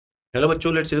Hello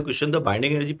bachcho, let's see the question. The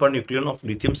binding energy per nucleon of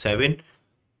lithium 7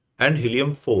 and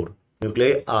helium 4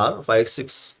 nuclei are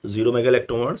 560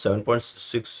 megaelectron,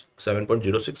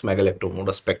 7.06 megaelectron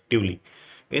respectively.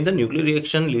 In the nuclear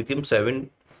reaction, lithium 7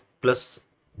 plus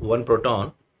 1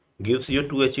 proton gives you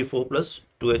 2He4 plus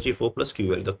 2He4 plus Q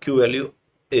value. The Q value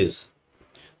is,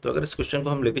 तो अगर इस question को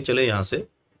हम लेके चले यहाँ से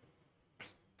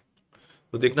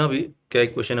तो देखना अभी क्या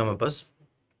इक्वेशन है हमारे पास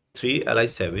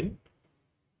 3Li7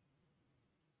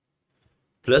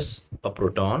 plus a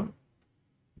proton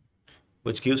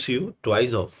which gives you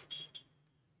twice of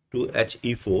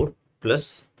 2He4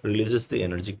 plus releases the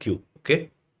energy Q. Okay,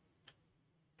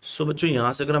 so बच्चों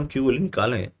यहाँ से अगर हम Q वैल्यू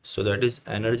निकालें so that is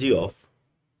energy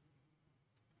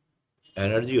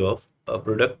of a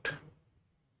product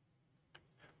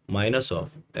minus of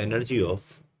energy of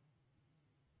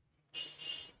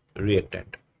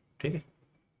reactant. ठीक है,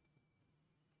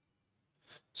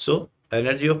 so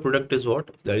energy of product is what?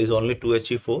 That is only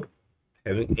 2He4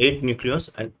 having 8 nucleons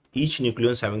and each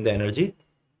nucleons having the energy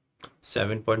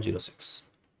 7.06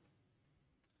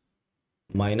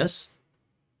 minus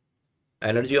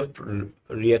energy of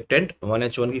reactant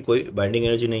 1H1 की कोई binding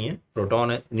energy नहीं है,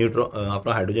 proton है, neutron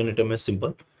अपना hydrogen atom है, simple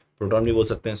proton भी बोल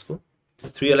सकते हैं इसको.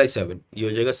 3Li7 ये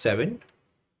हो जाएगा 7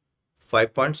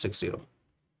 5.60.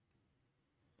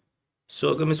 सो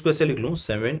अगर मैं इसको ऐसे लिख लूँ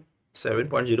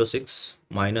 7.06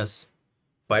 माइनस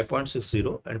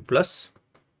 5.60 एंड प्लस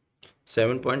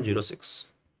 7.06.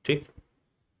 ठीक,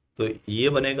 तो ये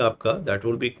बनेगा आपका that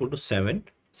will be equal to 7,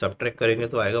 subtract करेंगे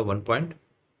तो आएगा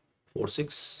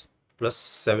 1.46 प्लस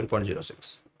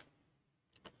 7.06.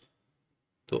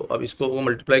 तो अब इसको वो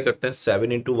मल्टीप्लाई करते हैं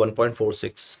 7 इंटू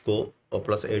 1.46 को और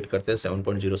प्लस 8 करते हैं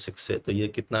 7.06 से, तो ये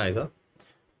कितना आएगा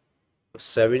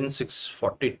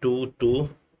 7642 to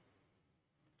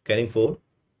carrying 4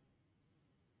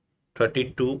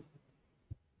 32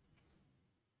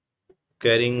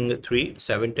 carrying 3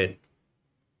 710.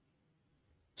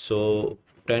 So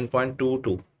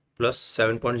 10.22 plus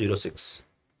 7.06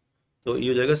 तो ये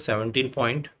हो जाएगा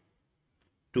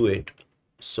 17.28.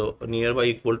 so nearby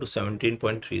equal to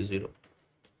 17.30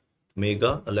 mega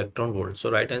electron volt. So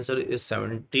right answer is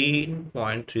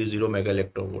 17.30 mega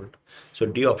electron volt. So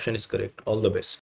D option is correct. All the best.